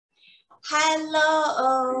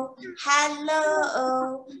hello,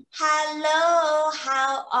 hello, hello,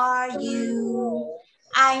 how are you?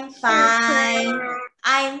 I'm fine,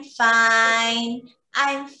 I'm fine,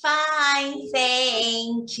 I'm fine,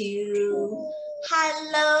 thank you.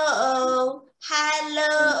 Hello,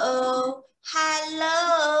 hello,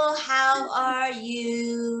 hello, how are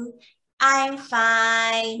you? I'm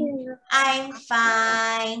fine, I'm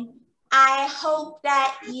fine. I hope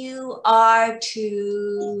that you are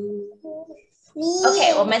too.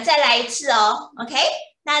 OK， 我们再来一次哦。OK，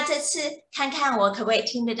 那这次看看我可不可以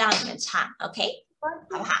听得到你们唱。OK，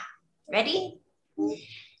 好不好 ？Ready？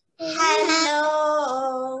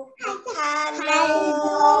 Hello, hello,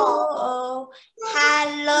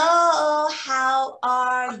 hello, how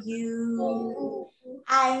are you?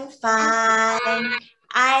 I'm fine,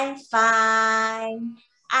 I'm fine,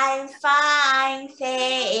 I'm fine,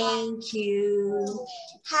 thank you.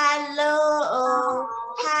 Hello,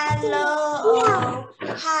 hello,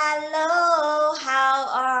 hello, how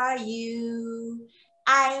are you?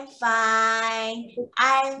 I'm fine,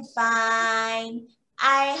 I'm fine.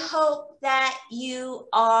 I hope that you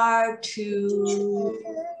are too.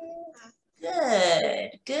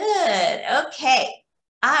 Good, good. Okay.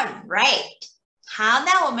 All right. 好，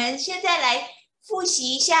那我们现在来复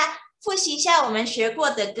习一下我们学过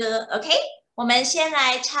的歌。OK， 我们先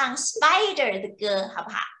来唱 Spider 的歌，好不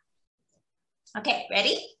好 ？OK,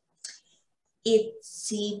 ready?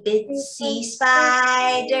 Itsy bitsy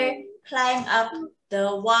spider, climb up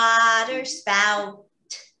the water spout.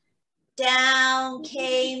 Down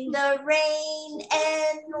came the rain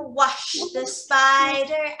and washed the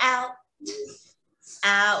spider out.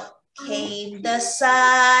 Out came the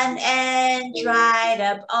sun and dried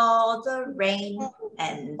up all the rain.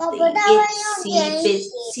 And the itsy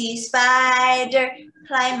bitsy spider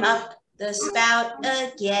climbed up the spout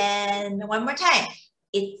again. One more time.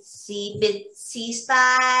 Itsy bitsy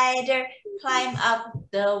spider climb up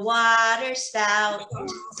the water spout.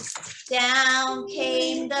 Down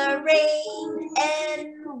came the rain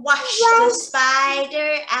and washed the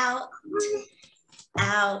spider out.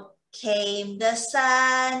 Out came the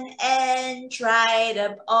sun and dried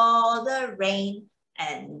up all the rain.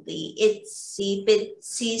 And the itsy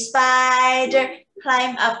bitsy spider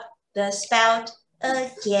climbed up the spout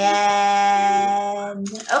again.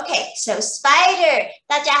 Okay, so spider.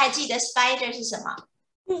 大家还记得 spider 是什么？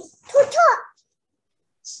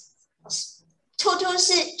兔兔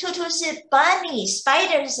是 bunny，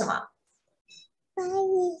 spider 是什么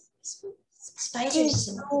 ？spider 是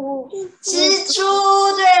什么？蜘蛛。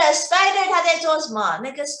对了 ，spider 它在做什么？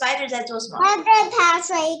那个 spider 在做什么？它在爬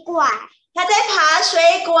水管。它在爬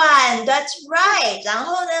水管 ，That's right。然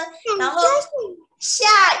后呢？然后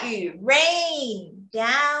下雨 ，rain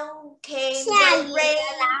down came the rain，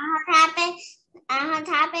 然后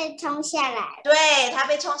它被冲下来。对，它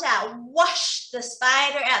被冲下来 ，wash the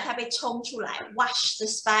spider out， 它被冲出来 ，wash the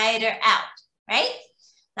spider out，right？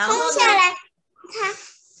 然后冲下来，它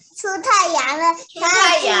出太阳了，出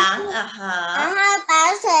太阳，然后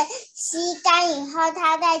把水吸干以后，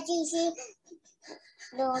它再继续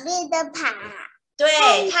努力的爬。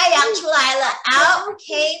对，太阳出来了 ，out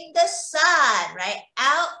came the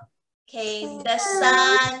sun，right？Out came the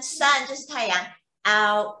sun，sun 就是太阳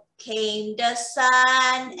 ，out came the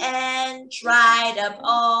sun and dried up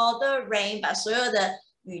all the rain， 把所有的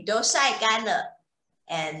雨都晒干了。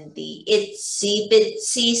And the itsy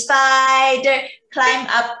bitsy spider climbed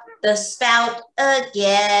up the spout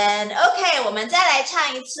again. OK， 我们再来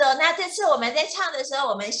唱一次哦。那这次我们在唱的时候，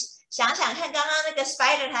我们想想看，刚刚那个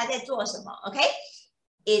spider 它在做什么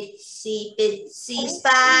 ？OK，Itsy bitsy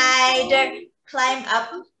spider climbed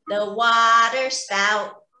up the water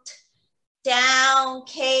spout. Down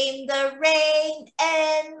came the rain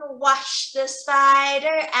and washed the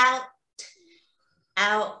spider out.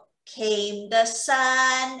 Out came the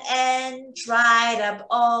sun and dried up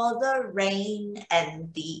all the rain.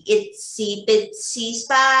 And the itsy bitsy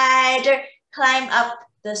spider climbed up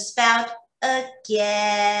the spout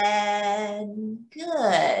again.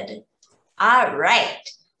 Good. All right.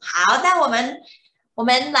 好，那我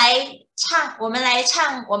们来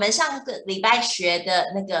唱我们上个礼拜学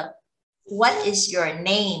的那个 What is your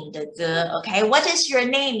name 的歌 ，OK？ What is your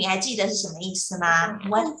name？ 你还记得是什么意思吗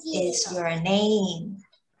 ？What is your name？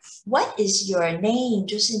 What is your name？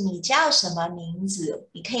 就是你叫什么名字？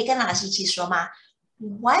你可以跟老师一起说吗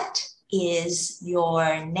 ？What is your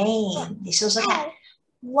name？ 你说说看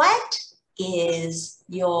 ，What is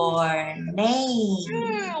your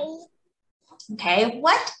name？OK,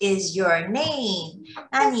 what is your name?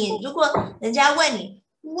 那你如果人家问你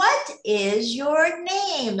What is your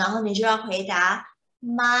name? 然后你就要回答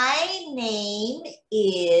My name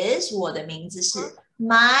is 我的名字是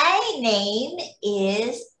My name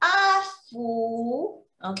is 阿福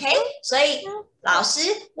OK 所以老师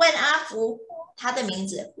问阿福他的名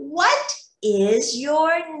字 What is your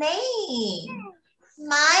name?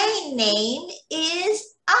 My name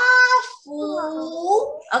is 阿福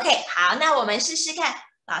OK 好那我们试试看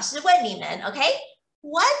老师问你们 OK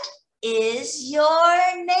What is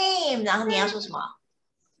your name? 然后你要说什么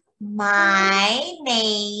My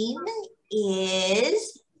name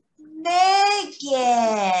is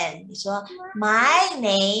Megan. 你说 My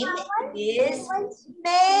name is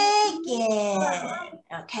Megan.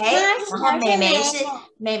 OK， 然后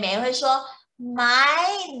妹妹会说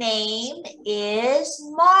My name is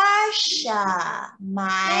Marsha.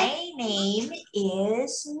 My name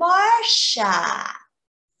is Marsha.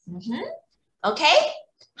 OK。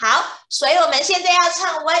好，所以我们现在要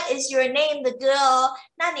唱 What is your name 的歌哦。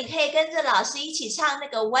那你可以跟着老师一起唱那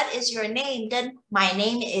个 What is your name 跟 My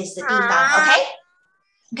name is 的地方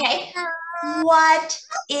OK What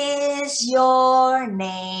is your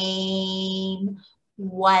name?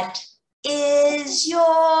 What is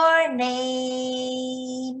your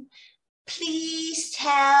name? Please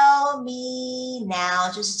tell me now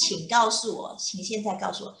就是请告诉我，请现在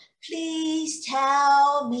告诉我。Please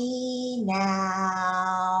tell me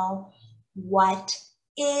now, what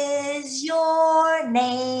is your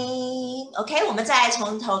name? OK， 我们再来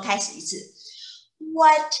从头开始一次。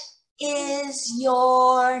What is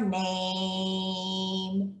your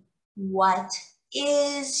name? What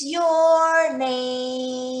is your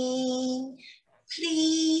name?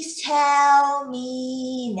 Please tell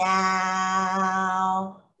me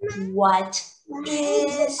now, what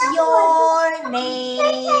is your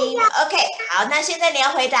name? OK， 好，那现在你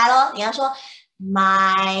要回答咯，你要说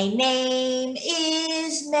My name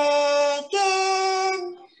is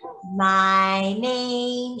Megan. My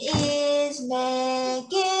name is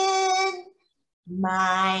Megan.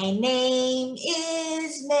 My name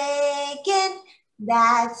is Megan.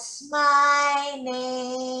 That's my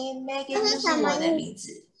name. Megan 就是我的名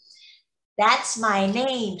字。That's my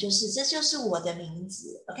name， 这就是我的名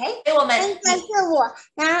字 ，OK？ 所以我们这是我，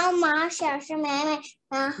然后Marsha是妹妹，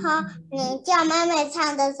然后你叫妹妹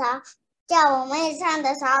唱的时候，叫我妹唱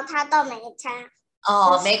的时候，她都没唱。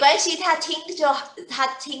哦，没关系，她听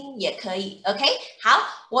也可以 ，OK？ 好，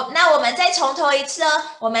那我们再从头一次哦，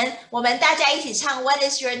我们大家一起唱 What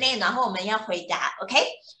is your name？ 然后我们要回答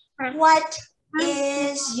 ，OK？What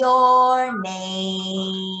is your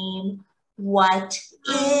name? What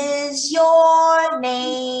is your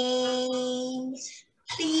name?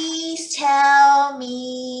 Please tell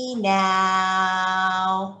me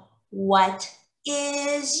now. What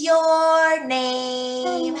is your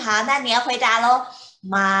name? 好，那你要回答咯。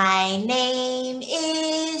My name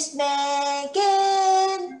is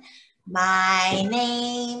Megan. My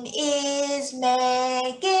name is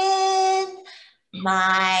Megan.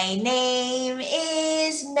 My name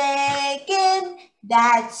is Megan.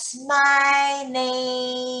 That's my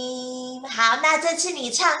name. 好，那这次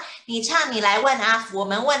你唱，你来问阿福，我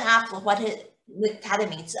们问阿福 what is 他的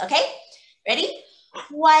名字 ，OK？ Ready?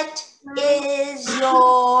 What is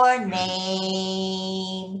your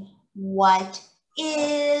name? What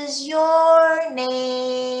is your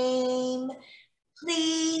name?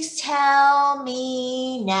 Please tell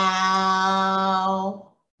me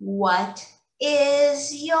now. What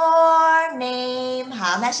is your name?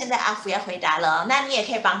 好，那现在阿福要回答了，那你也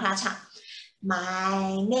可以帮他唱。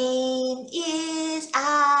My name is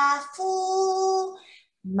阿福。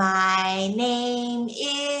My name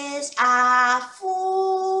is 阿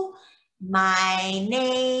福。My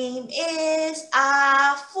name is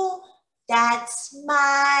阿福。That's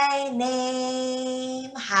my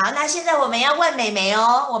name. 好，那现在我们要问妹妹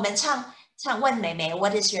哦，我们唱问妹妹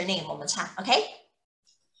What is your name? 我们唱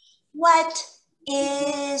OK？What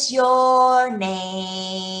is your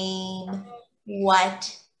name? What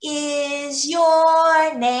is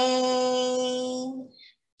your name?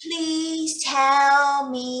 Please tell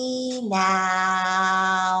me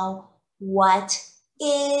now. What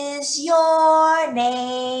is your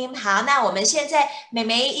name? 好，那我们现在妹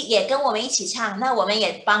妹也跟我们一起唱，那我们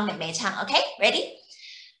也帮妹妹唱 OK？Ready?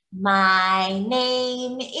 My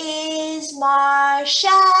name is Marsha.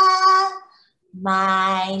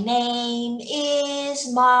 My name is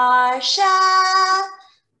Marsha.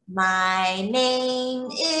 My name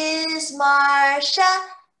is Marsha.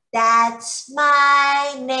 That's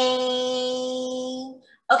my name.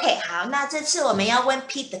 OK， 好，那这次我们要问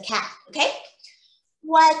Pete the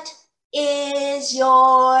cat。OK？What is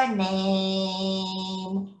your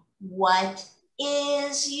name? What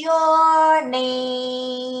is your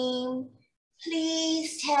name?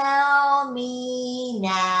 Please tell me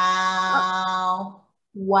now,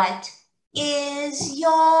 what is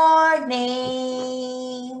your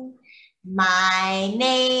name? My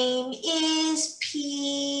name is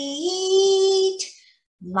Pete.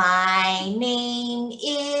 My name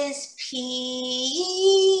is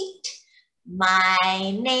Pete.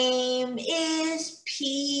 My name is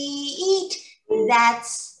Pete.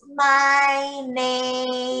 That's my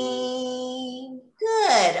name.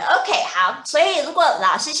 Good. OK， 好。所以如果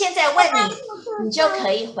老师现在问你，你就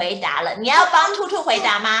可以回答了。你要帮兔兔回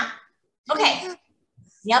答吗 ？OK，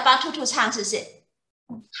 你要帮兔兔唱是不是？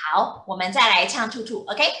好，我们再来唱兔兔。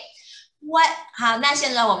OK，What？ 好，那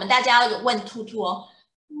现在我们大家要问兔兔哦。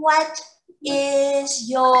What is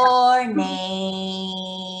your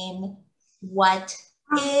name? What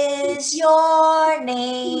is your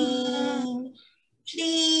name?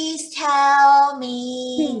 Please tell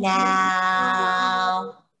me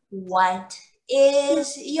now. What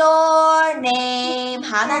is your name?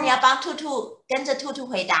 好，那你要帮兔兔跟着兔兔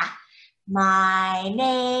回答。My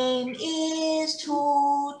name is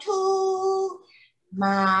Tutu.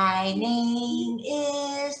 My name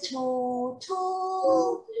is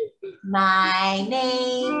Tutu. My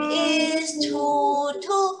name is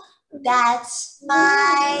Tutu. That's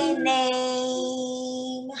my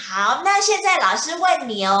name. 好，那现在老师问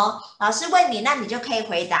你哦，老师问你，那你就可以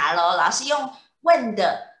回答咯。老师用问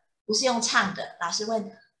的，不是用唱的。老师问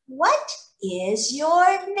What is your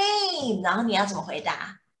name? 然后你要怎么回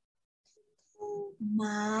答？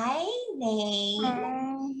 My name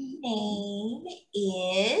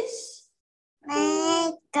is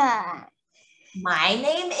Megan. My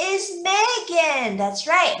name is Megan. That's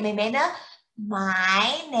right. 妹妹呢？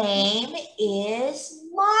 My name is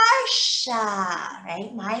Marsha.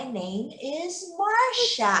 Right? My name is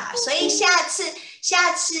Marsha. 所以下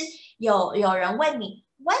次有人问你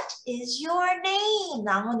What is your name?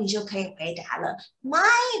 然后你就可以回答了 My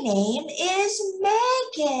name is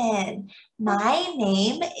Megan. My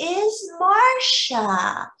name is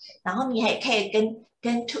Marsha. 然后你还可以跟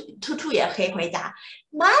兔兔也可以回答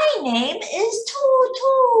My name is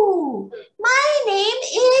Tutu. My name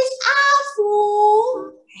is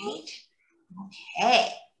Afu. Right?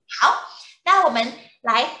 OK. 好，那我们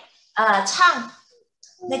来唱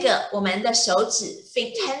那个我们的手指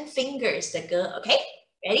 10 fingers 的歌 OK?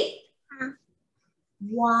 Ready?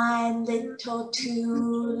 1 little,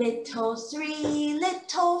 2 little, 3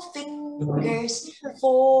 little fingers,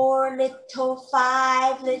 4 little,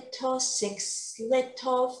 5 little, 6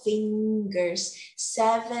 little fingers,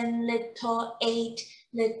 7 little, 8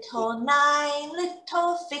 little, 9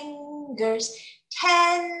 little fingers,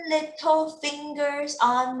 10 little fingers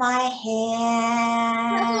on my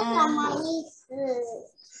hand. 这是什么意思？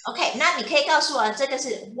 OK， 那你可以告诉我这个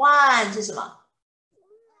是 one 是什么？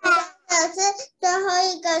这是最后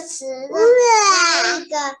一个词的那一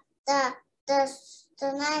个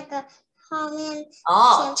的那个后面。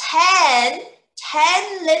哦 ，10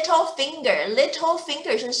 little finger，little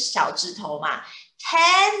finger 就是小指头嘛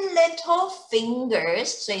 ，10 little fingers，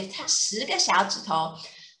 所以它10个小指头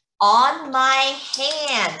on my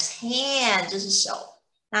hands，hand 就是手。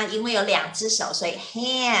那因为有2只手，所以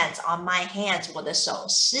hands on my hands， 我的手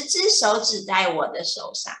，10只手指在我的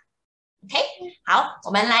手上。OK， 好，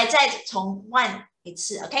我们来再从 one 一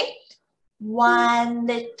次 ，OK。1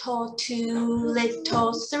 little, 2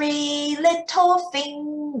 little, 3 little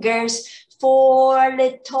fingers, 4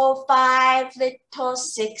 little, 5 little,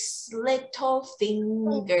 6 little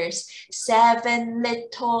fingers, 7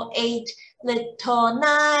 little, 8 little,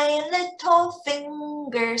 9 little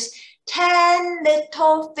fingers, 10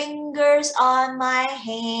 little fingers on my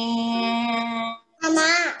hand. 妈妈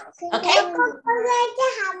OK，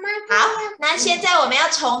 好，那现在我们要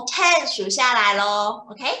从 10数下来咯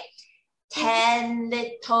OK。10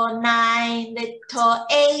 little, 9 little,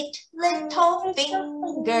 8 little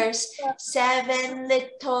fingers, 7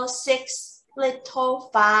 little, 6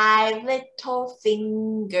 little, 5 little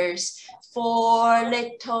fingers, 4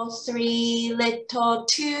 little, 3 little,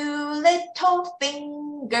 2 little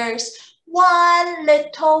fingers, 1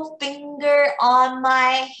 little finger on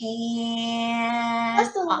my hand. 我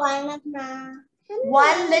数完了吗？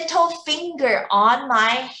 One little finger on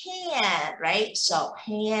my hand, right? So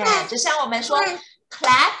hand 就像我们说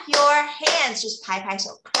clap your hands 就是拍拍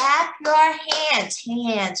手 clap your hands,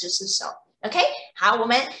 hands 就是手 OK 好我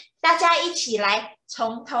们大家一起来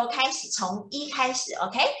从头开始从1开始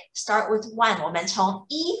OK Start with 1我们从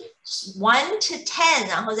1 to 10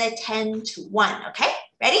然后再10 to 1 OK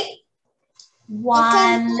Ready?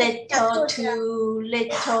 1 little, 2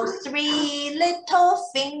 little, 3 little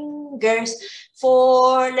fingers,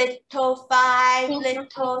 4 little, 5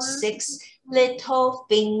 little, 6 little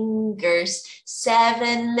fingers.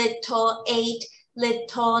 7 little, 8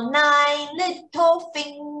 little, 9 little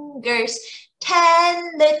fingers.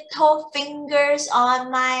 10 little fingers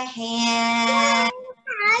on my hand.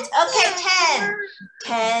 Okay, 10.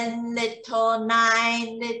 10 little,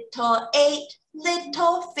 9 little, 8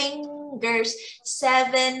 little fingers.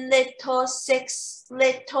 7 little, 6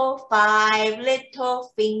 little, 5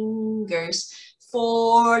 little fingers.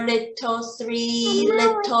 4 little, 3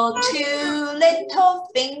 little, 2 little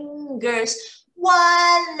fingers.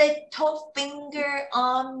 1 little finger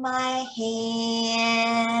on my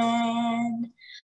hand.